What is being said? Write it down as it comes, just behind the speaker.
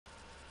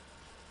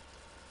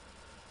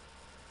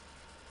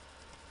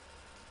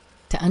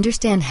To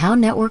understand how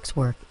networks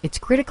work, it's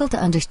critical to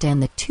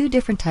understand the two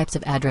different types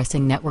of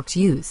addressing networks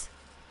use.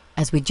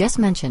 As we just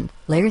mentioned,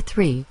 Layer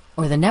 3,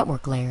 or the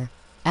network layer,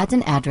 adds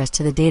an address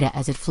to the data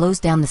as it flows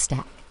down the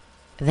stack.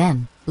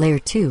 Then, Layer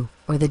 2,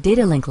 or the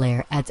data link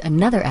layer, adds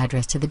another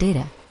address to the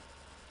data.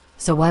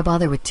 So why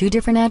bother with two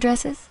different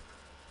addresses?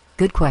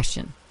 Good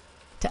question.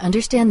 To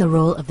understand the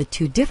role of the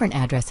two different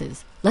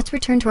addresses, let's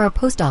return to our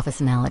post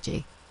office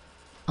analogy.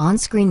 On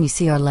screen you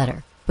see our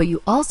letter, but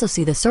you also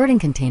see the sorting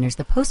containers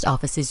the post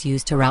offices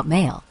use to route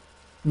mail.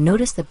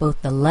 Notice that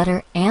both the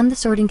letter and the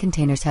sorting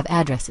containers have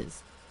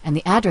addresses, and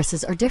the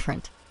addresses are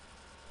different.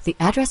 The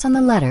address on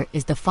the letter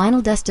is the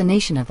final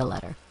destination of the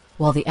letter,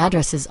 while the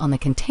addresses on the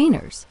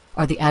containers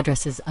are the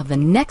addresses of the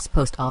next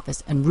post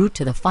office en route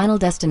to the final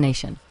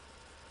destination.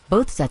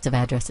 Both sets of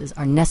addresses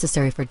are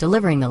necessary for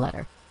delivering the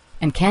letter,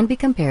 and can be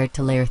compared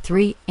to Layer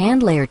 3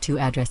 and Layer 2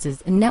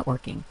 addresses in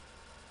networking.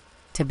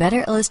 To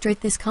better illustrate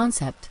this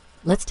concept,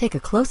 let's take a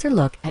closer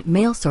look at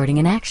mail sorting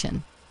in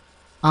action.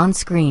 On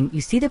screen,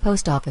 you see the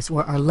post office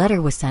where our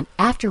letter was sent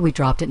after we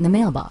dropped it in the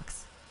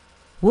mailbox.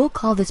 We'll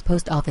call this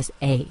post office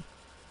A.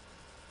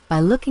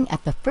 By looking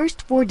at the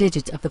first 4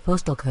 digits of the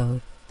postal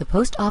code, the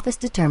post office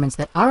determines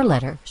that our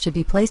letter should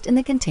be placed in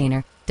the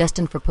container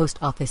destined for post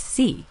office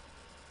C.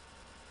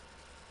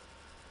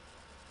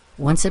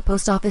 Once at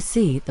post office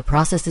C, the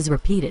process is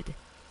repeated.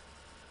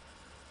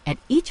 At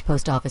each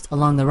post office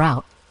along the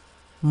route,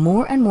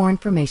 more and more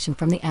information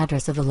from the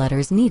address of the letter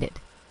is needed.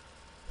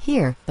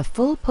 Here, the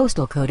full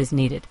postal code is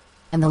needed,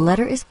 and the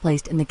letter is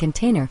placed in the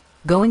container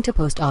going to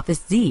post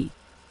office Z.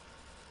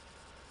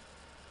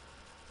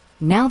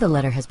 Now the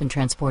letter has been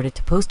transported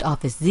to post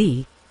office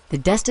Z, the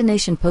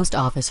destination post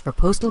office for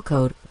postal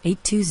code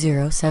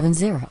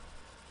 82070.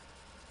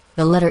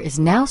 The letter is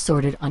now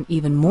sorted on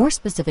even more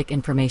specific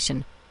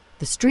information,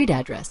 the street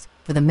address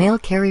for the mail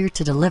carrier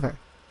to deliver.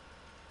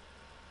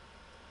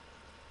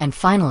 And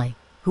finally,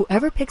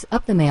 whoever picks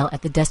up the mail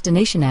at the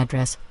destination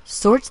address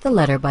sorts the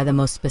letter by the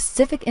most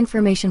specific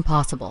information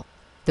possible,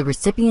 the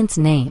recipient's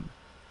name.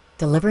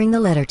 Delivering the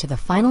letter to the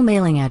final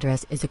mailing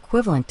address is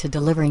equivalent to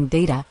delivering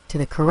data to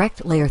the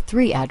correct Layer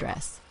 3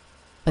 address.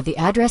 But the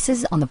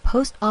addresses on the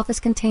post office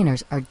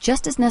containers are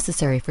just as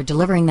necessary for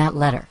delivering that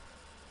letter.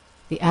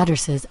 The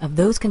addresses of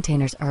those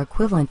containers are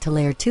equivalent to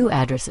Layer 2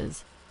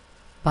 addresses.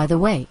 By the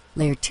way,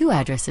 Layer 2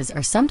 addresses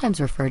are sometimes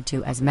referred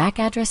to as MAC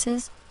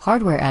addresses,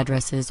 hardware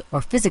addresses,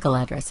 or physical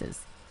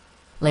addresses.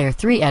 Layer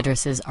 3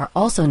 addresses are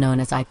also known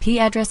as IP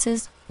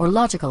addresses or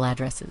logical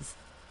addresses.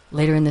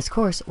 Later in this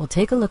course, we'll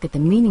take a look at the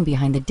meaning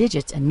behind the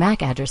digits in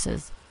MAC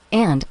addresses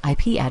and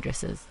IP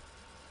addresses.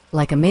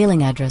 Like a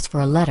mailing address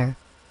for a letter,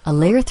 a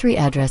Layer 3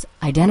 address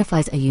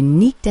identifies a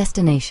unique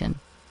destination.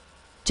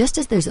 Just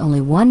as there's only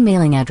one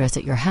mailing address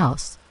at your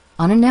house,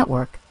 on a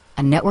network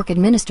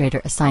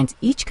administrator assigns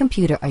each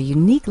computer a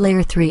unique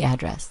Layer 3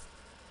 address.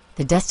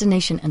 The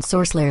destination and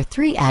source Layer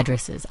 3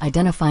 addresses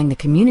identifying the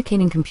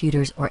communicating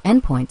computers or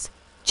endpoints,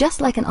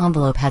 just like an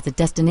envelope has a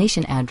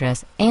destination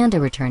address and a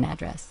return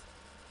address.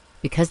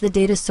 Because the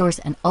data source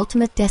and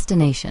ultimate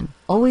destination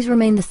always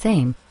remain the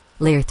same,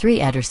 Layer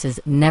 3 addresses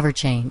never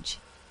change.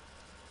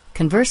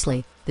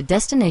 Conversely, the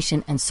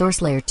destination and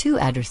source Layer 2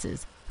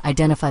 addresses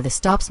identify the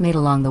stops made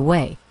along the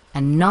way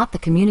and not the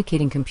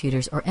communicating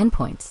computers or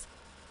endpoints.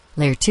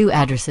 Layer 2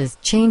 addresses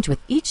change with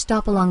each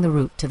stop along the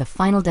route to the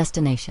final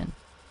destination.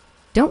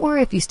 Don't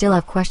worry if you still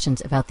have questions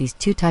about these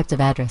two types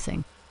of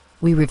addressing.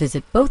 We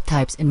revisit both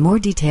types in more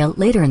detail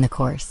later in the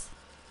course.